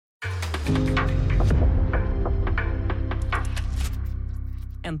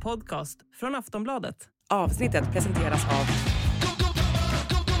En podcast från Aftonbladet. Avsnittet presenteras av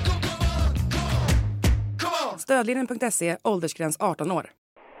stödlinjen.se, åldersgräns 18 år.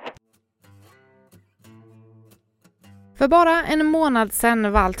 För bara en månad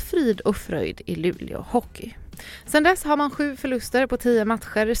sedan var allt frid och fröjd i Luleå Hockey. Sen dess har man 7 förluster på 10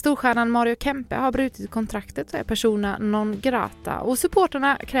 matcher. Storstjärnan Mario Kempe har brutit kontraktet och är persona non grata. Och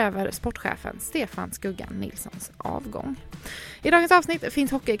supportrarna kräver sportchefen Stefan Skuggan Nilssons avgång. I dagens avsnitt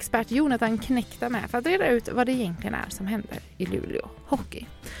finns hockeyexpert Jonathan Knekta med för att reda ut vad det egentligen är som händer i Luleå Hockey.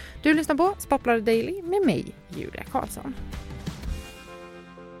 Du lyssnar på Sportbladet Daily med mig, Julia Karlsson.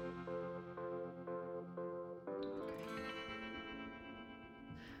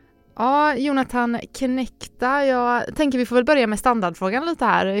 Ja, Jonathan Knekta, jag tänker vi får väl börja med standardfrågan lite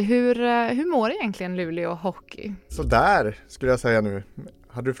här. Hur mår egentligen Luleå Hockey? Så där skulle jag säga nu.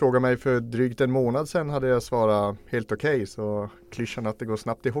 Hade du frågat mig för drygt en månad sedan hade jag svarat helt okej. Så klyschan att det går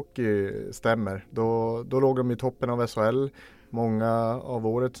snabbt i hockey stämmer. Då låg de i toppen av SHL. Många av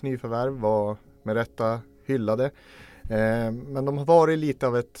årets nyförvärv var med rätta hyllade. Men de har varit lite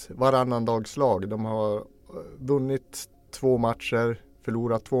av ett varannandagslag. De har vunnit 2 matcher.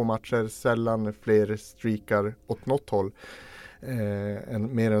 Förlorat 2 matcher, sällan fler streakar åt något håll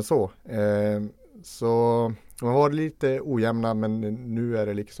mer än så. Så de har varit lite ojämna, men nu är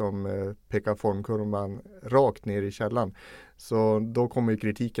det liksom pekar formkurvan rakt ner i källan. Så då kommer ju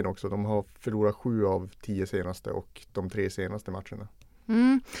kritiken också. De har förlorat 7 av 10 senaste och de 3 senaste matcherna.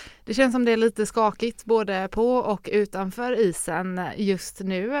 Det känns som det är lite skakigt både på och utanför isen just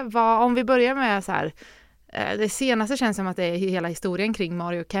nu. Om vi börjar med så här. Det senaste känns som att det är hela historien kring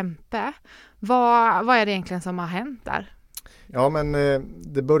Mario Kempe. Vad är det egentligen som har hänt där? Ja, men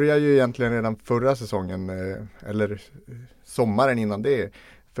det börjar ju egentligen redan förra säsongen eller sommaren innan det.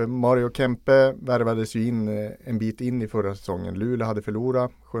 För Mario Kempe värvades ju in en bit in i förra säsongen. Luleå hade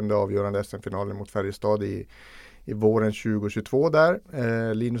förlorat 7:e avgörande SM-finalen mot Färjestad i våren 2022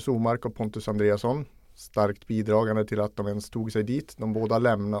 där. Linus Omark och Pontus Andreasson. Starkt bidragande till att de ens tog sig dit. De båda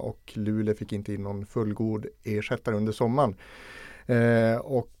lämnade och Luleå fick inte in någon fullgod ersättare under sommaren.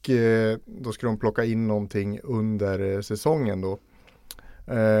 Då skulle de plocka in någonting under säsongen då.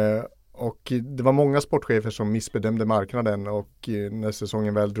 Och det var många sportchefer som missbedömde marknaden och när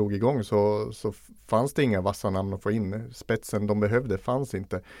säsongen väl drog igång så fanns det inga vassa namn att få in. Spetsen de behövde fanns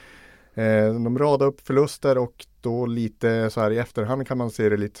inte. De radade upp förluster och då lite så här i efterhand kan man se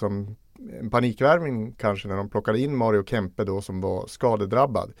det lite som en panikvärvning kanske när de plockade in Mario Kempe då som var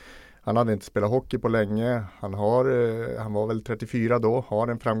skadedrabbad. Han hade inte spelat hockey på länge. Han var väl 34 då, har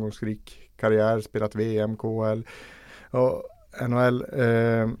en framgångsrik karriär, spelat VM, KHL och NHL.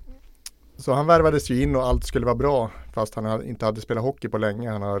 Så han värvades ju in och allt skulle vara bra fast han inte hade spelat hockey på länge.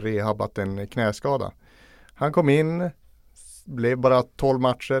 Han har rehabbat en knäskada. Han kom in, blev bara 12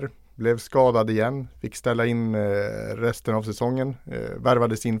 matcher. Blev skadad igen, fick ställa in resten av säsongen.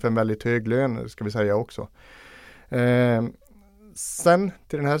 Värvades in för en väldigt hög lön, ska vi säga också. Sen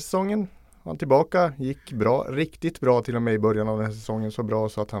till den här säsongen var han tillbaka. Gick bra, riktigt bra till och med i början av den här säsongen. Så bra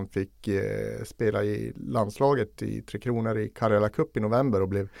så att han fick spela i landslaget i 3 Kronor i Karjala Cup i november och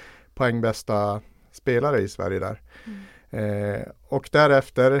blev poängbästa spelare i Sverige där. Och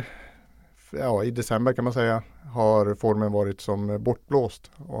därefter... Ja, i december kan man säga har formen varit som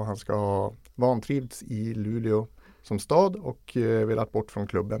bortblåst och han ska ha vantrivts i Luleå som stad och velat bort från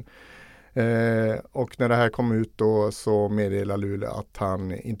klubben. Och när det här kom ut då så meddelar Luleå att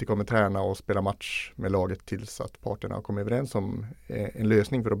han inte kommer träna och spela match med laget tills att parterna har kommit överens om en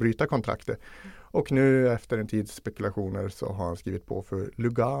lösning för att bryta kontraktet. Och nu efter en tids spekulationer så har han skrivit på för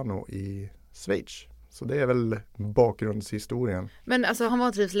Lugano i Schweiz. Så det är väl bakgrundshistorien. Men alltså han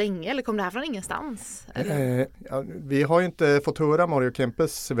var trivs länge eller kom det här från ingenstans? Ja, vi har ju inte fått höra Mario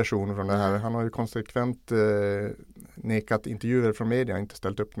Kempes version från det här. Han har ju konsekvent nekat intervjuer från media, inte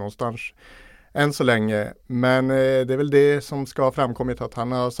ställt upp någonstans än så länge. Men det är väl det som ska ha framkommit att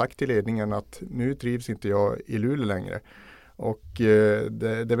han har sagt till ledningen att nu trivs inte jag i Luleå längre. Och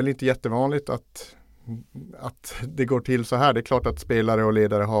det är väl inte jättevanligt att det går till så här. Det är klart att spelare och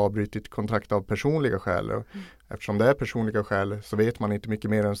ledare har brutit kontrakt av personliga skäl. Eftersom det är personliga skäl så vet man inte mycket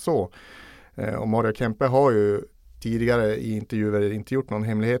mer än så. Och Mario Kempe har ju tidigare i intervjuer inte gjort någon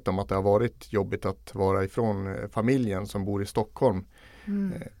hemlighet om att det har varit jobbigt att vara ifrån familjen som bor i Stockholm.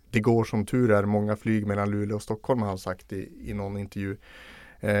 Det går som tur är många flyg mellan Luleå och Stockholm har han sagt i någon intervju.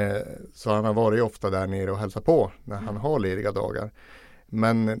 Så han har varit ofta där nere och hälsat på när han har lediga dagar.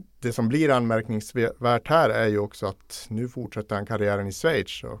 Men det som blir anmärkningsvärt här är ju också att nu fortsätter han karriären i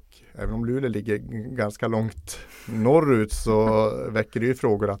Schweiz, och även om Luleå ligger ganska långt norrut så väcker det ju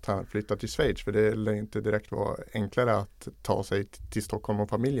frågor att han flyttar till Schweiz, för det lär inte direkt vara enklare att ta sig till Stockholm och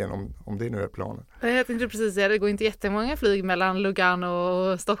familjen om det nu är planen. Jag tänkte precis säga, det går inte jättemånga flyg mellan Lugano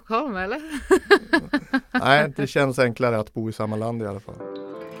och Stockholm, eller? Nej, det känns enklare att bo i samma land i alla fall.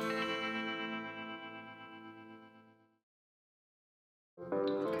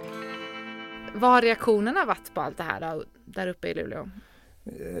 Vad har reaktionerna varit på allt det här då, där uppe i Luleå?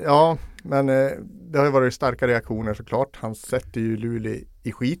 Ja, men det har ju varit starka reaktioner såklart. Han sätter ju Luleå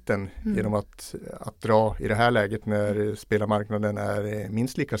i skiten genom att dra i det här läget när spelarmarknaden är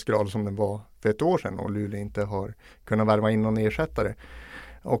minst lika skral som den var för ett år sedan och Luleå inte har kunnat värva in någon ersättare.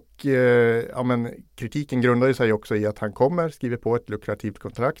 Och kritiken grundar ju sig också i att han skriver på ett lukrativt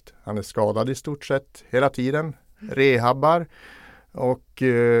kontrakt. Han är skadad i stort sett hela tiden, rehabbar. Och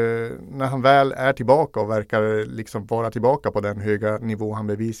när han väl är tillbaka och verkar liksom vara tillbaka på den höga nivå han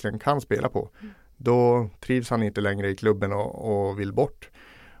bevisligen kan spela på, då trivs han inte längre i klubben och vill bort.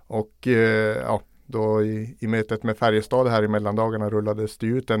 Och då i mötet med Färjestad här i mellandagarna rullades det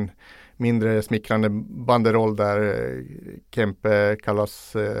ut en mindre smickrande banderoll där Kempe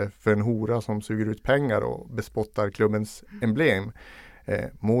kallas för en hora som suger ut pengar och bespottar klubbens emblem.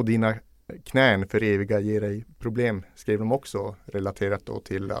 Må dina knän för eviga ger dig problem, skrev de också, relaterat då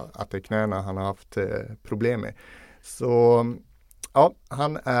till att det är knäna han har haft problem med. Så ja,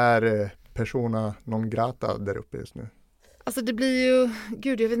 han är persona non grata där uppe just nu. Alltså det blir ju,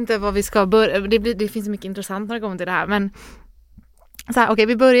 jag vet inte vad vi ska börja, det finns mycket intressant när det kommer till det här, men så här, okej,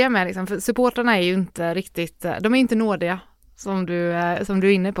 vi börjar med liksom, för supportrarna är ju inte riktigt, de är inte nådiga som du är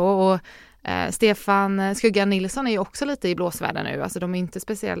inne på, och Stefan, Skuggan, Nilsson är ju också lite i blåsvärlden nu. Alltså de är inte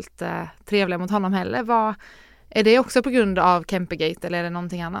speciellt trevliga mot honom heller. Är det också på grund av Kempegate eller är det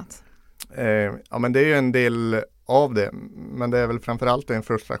någonting annat? Ja, men det är ju en del av det. Men det är väl framförallt en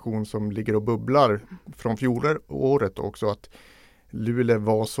frustration som ligger och bubblar från fjolåret också. Att Luleå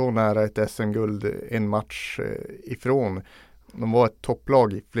var så nära ett SM-guld en match ifrån. De var ett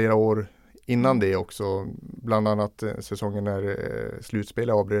topplag i flera år innan det också. Bland annat säsongen när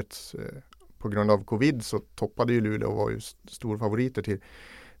slutspelet avbröts på grund av covid, så toppade ju Luleå och var ju stor favoriter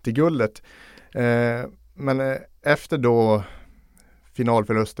till guldet. Men efter då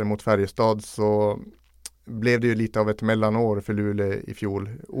finalförlusten mot Färjestad så blev det ju lite av ett mellanår för Luleå i fjol.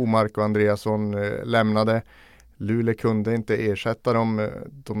 Omark och Andreasson lämnade. Luleå kunde inte ersätta dem.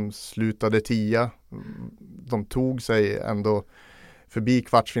 De slutade 10. De tog sig ändå förbi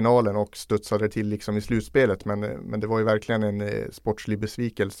kvartsfinalen och studsade till liksom i slutspelet. Men det var ju verkligen en sportslig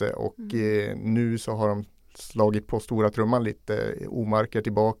besvikelse. Och nu så har de slagit på stora trumman lite. Omark är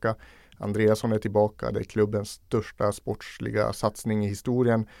tillbaka. Andreasson är tillbaka. Det är klubbens största sportsliga satsning i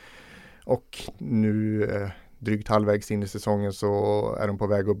historien. Och nu drygt halvvägs in i säsongen så är de på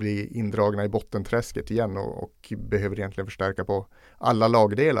väg att bli indragna i bottenträsket igen och behöver egentligen förstärka på alla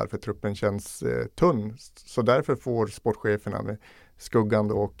lagdelar, för truppen känns tunn. Så därför får sportcheferna med Skuggan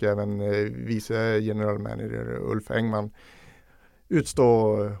då, och även vice general manager Ulf Engman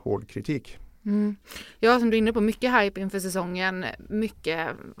utstå hård kritik. Ja, som du är inne på, mycket hype inför säsongen, mycket,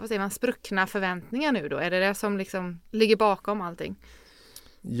 spruckna förväntningar nu då. Är det som liksom ligger bakom allting?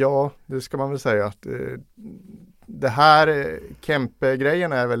 Ja, det ska man väl säga att det här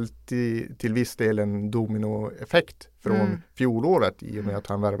Kempe-grejen är väl till viss del en dominoeffekt från fjolåret, i och med att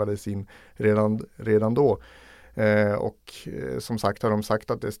han värvades in redan då. Och som sagt har de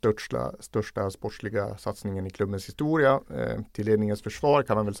sagt att det är största sportsliga satsningen i klubbens historia. Till ledningens försvar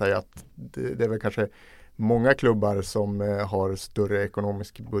kan man väl säga att det är väl kanske många klubbar som har större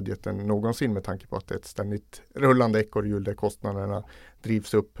ekonomisk budget än någonsin, med tanke på att det är ett ständigt rullande ekorrhjul där kostnaderna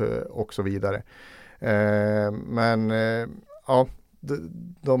drivs upp och så vidare.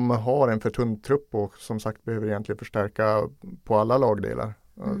 De har en för tunn trupp och som sagt behöver egentligen förstärka på alla lagdelar.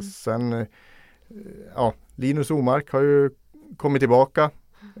 Sen Linus Omark har ju kommit tillbaka.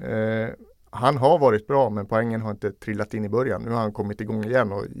 Han har varit bra, men poängen har inte trillat in i början. Nu har han kommit igång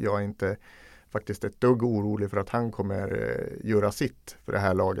igen och jag är inte faktiskt ett dugg orolig för att han kommer göra sitt för det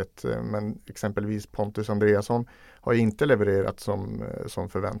här laget. Men exempelvis Pontus Andreasson har inte levererat som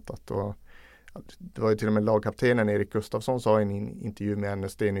förväntat. Och det var ju till och med lagkaptenen Erik Gustafsson sa i en intervju med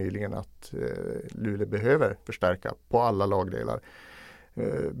NSD nyligen att Luleå behöver förstärka på alla lagdelar.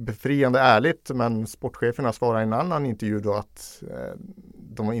 Befriande ärligt, men sportcheferna svarade i en annan intervju då att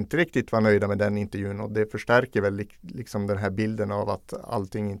de inte riktigt var nöjda med den intervjun, och det förstärker väl liksom den här bilden av att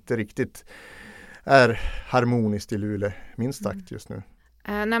allting inte riktigt är harmoniskt i Luleå, minst sagt just nu.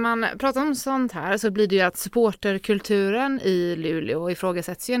 När man pratar om sånt här så blir det ju att supporterkulturen i Luleå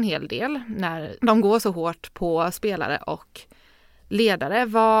ifrågasätts ju en hel del när de går så hårt på spelare och ledare.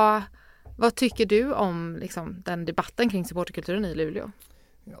 Vad tycker du om liksom, den debatten kring supporterkulturen i Luleå?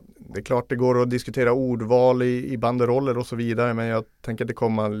 Ja, det är klart det går att diskutera ordval i banderoller och så vidare, men jag tänker inte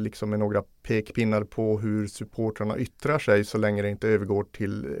komma liksom med några pekpinnar på hur supportrarna yttrar sig så länge det inte övergår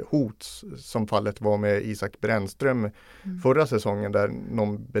till hot, som fallet var med Isak Brännström förra säsongen, där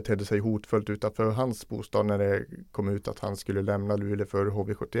någon betedde sig hotfullt utanför hans bostad när det kom ut att han skulle lämna Luleå för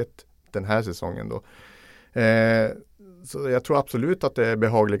HV71 den här säsongen då. Så jag tror absolut att det är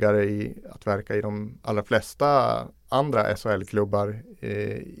behagligare att verka i de allra flesta andra SHL-klubbar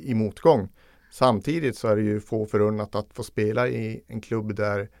i motgång. Samtidigt så är det ju få förunnat att få spela i en klubb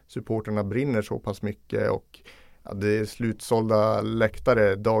där supporterna brinner så pass mycket och det är slutsålda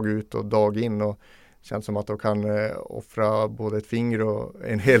läktare dag ut och dag in, och känns som att de kan offra både ett finger och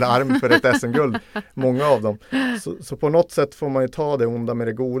en hel arm för ett SM-guld, många av dem. Så på något sätt får man ju ta det onda med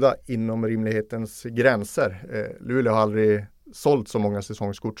det goda inom rimlighetens gränser. Luleå har aldrig sålt så många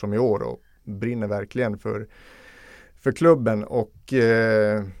säsongskort som i år och brinner verkligen för klubben, och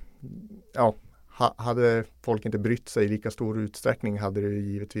hade folk inte brytt sig i lika stor utsträckning hade det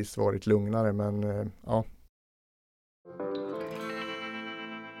givetvis varit lugnare, men ja.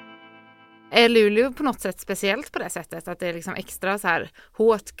 Är Luleå på något sätt speciellt på det sättet? Att det är liksom extra så här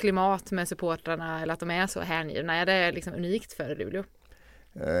hårt klimat med supportrarna, eller att de är så hängivna? Är det liksom unikt för Luleå?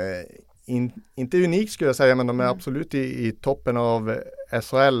 Inte unikt skulle jag säga, men de är absolut i toppen av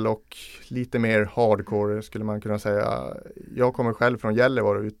SHL och lite mer hardcore skulle man kunna säga. Jag kommer själv från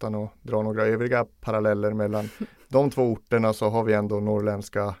Gällivare, utan att dra några övriga paralleller mellan de två orterna, så har vi ändå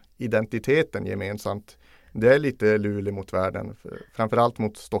norrländska identiteten gemensamt. Det är lite Luleå mot världen, framförallt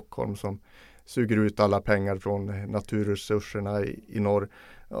mot Stockholm som suger ut alla pengar från naturresurserna i norr.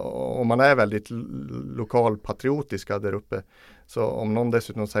 Och man är väldigt lokalpatriotiska där uppe. Så om någon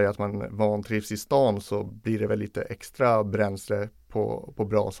dessutom säger att man vantrivs i stan, så blir det väl lite extra bränsle på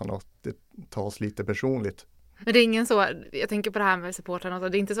brasan och det tas lite personligt. Men det är ingen så, jag tänker på det här med supportrarna,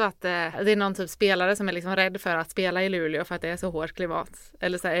 det är inte så att det är någon typ spelare som är liksom rädd för att spela i Luleå för att det är så hårt klimat?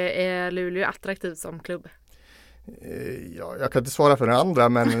 Eller så är Luleå attraktivt som klubb? Ja, jag kan inte svara för den andra,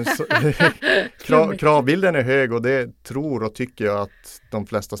 men kravbilden är hög, och det tror och tycker jag att de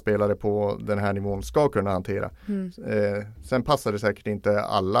flesta spelare på den här nivån ska kunna hantera. Sen passar det säkert inte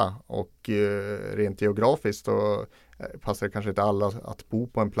alla, och rent geografiskt så passar det kanske inte alla att bo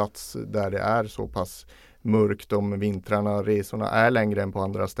på en plats där det är så pass mörkt om vintrarna, resorna är längre än på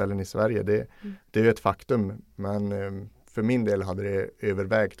andra ställen i Sverige. Det är ju ett faktum, men för min del hade det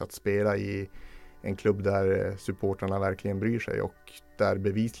övervägt att spela i en klubb där supportrarna verkligen bryr sig, och där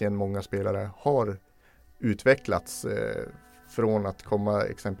bevisligen många spelare har utvecklats från att komma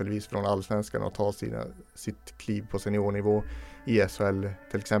exempelvis från allsvenskan och ta sitt kliv på seniornivå i SHL,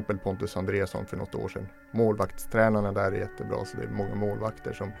 till exempel Pontus Andreasson för något år sedan. Målvaktstränarna där är jättebra, så det är många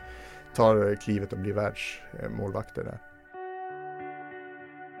målvakter som tar klivet och blir världsmålvakter där.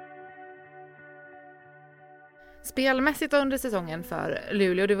 Spelmässigt under säsongen för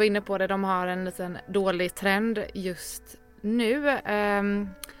Luleå, du var inne på det, de har en liten dålig trend just nu.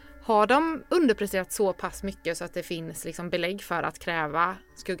 Har de underpresterat så pass mycket så att det finns liksom belägg för att kräva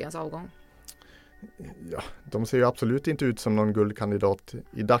Skuggans avgång? Ja, de ser ju absolut inte ut som någon guldkandidat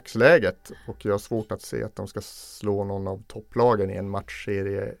i dagsläget, och jag har svårt att se att de ska slå någon av topplagen i en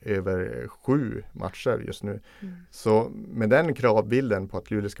matchserie över 7 matcher just nu. Så med den kravbilden på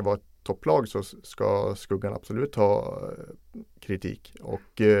att Luleå ska vara ett topplag, så ska Skuggan absolut ha kritik,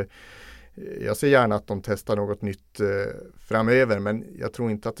 och jag ser gärna att de testar något nytt framöver, men jag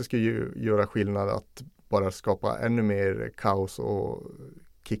tror inte att det ska göra skillnad att bara skapa ännu mer kaos och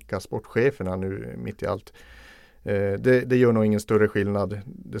kicka sportcheferna nu mitt i allt. Det gör nog ingen större skillnad.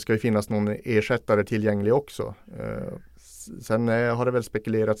 Det ska ju finnas någon ersättare tillgänglig också. Sen har det väl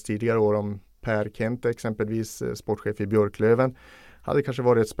spekulerats tidigare år om Kente exempelvis, sportchef i Björklöven. Hade kanske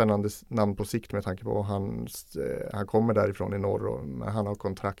varit ett spännande namn på sikt med tanke på att han kommer därifrån i norr, och han har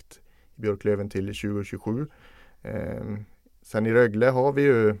kontrakt i Björklöven till 2027. Sen i Rögle har vi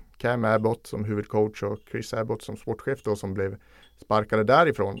ju Cam Abbott som huvudcoach och Chris Abbott som sportchef då, som blev sparkade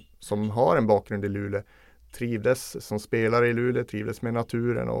därifrån, som har en bakgrund i Luleå. Trivdes som spelare i Luleå, trivdes med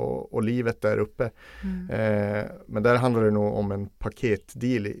naturen och livet där uppe. Men där handlar det nog om en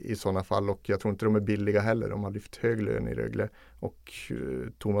paketdeal i sådana fall, och jag tror inte de är billiga heller. De har lyft hög lön i Rögle, och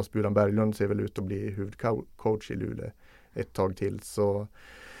Thomas Bulan Berglund ser väl ut att bli huvudcoach i Luleå ett tag till. Så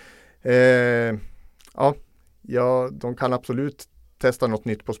ja, de kan absolut testa något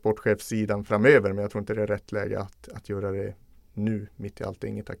nytt på sportchefssidan framöver, men jag tror inte det är rätt läge att göra det nu mitt i allt är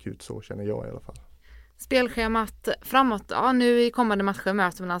inget akut, så känner jag i alla fall. Spelschemat framåt, ja, nu i kommande matcher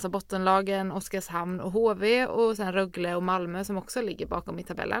möter man alltså bottenlagen Oskarshamn och HV och sen Rögle och Malmö som också ligger bakom i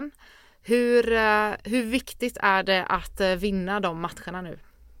tabellen. Hur viktigt är det att vinna de matcherna nu?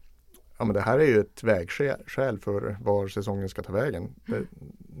 Ja, men det här är ju ett vägskäl för var säsongen ska ta vägen.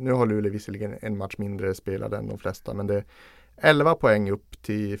 Nu har Luleå visserligen en match mindre spelad än de flesta, men det är 11 poäng upp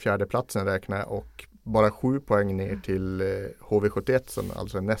till fjärde platsen räknar och bara 7 poäng ner till HV71 som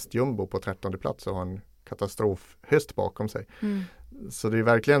alltså är nästjumbo på 13:e plats och har en katastrofhöst bakom sig. Så det är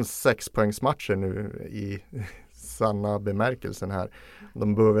verkligen 6-poängsmatcher nu i sanna bemärkelsen här.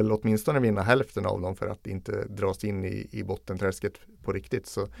 De bör väl åtminstone vinna hälften av dem för att inte dras in i bottenträsket på riktigt.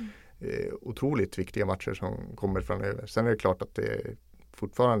 Så otroligt viktiga matcher som kommer framöver. Sen är det klart att det är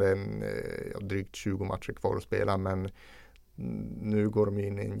fortfarande drygt 20 matcher kvar att spela, men nu går de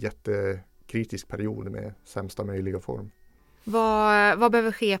in i en jättekritisk period med sämsta möjliga form. Vad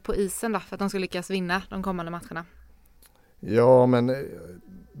behöver ske på isen då för att de ska lyckas vinna de kommande matcherna? Ja, men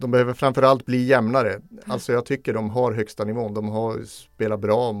de behöver framförallt bli jämnare. Alltså jag tycker de har högsta nivån. De har spelat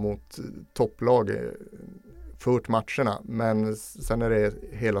bra mot topplag, fört matcherna, men sen är det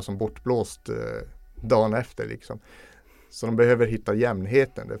hela som bortblåst dagen efter liksom. Så de behöver hitta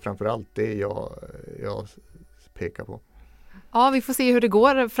jämnheten. Det är framförallt det jag pekar på. Ja, vi får se hur det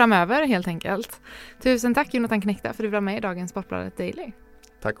går framöver helt enkelt. Tusen tack Jonathan Knekta för att du var med i dagens Sportbladet Daily.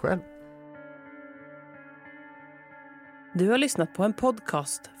 Tack själv. Du har lyssnat på en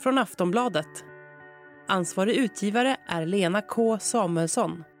podcast från Aftonbladet. Ansvarig utgivare är Lena K.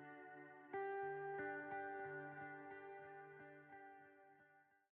 Samuelsson.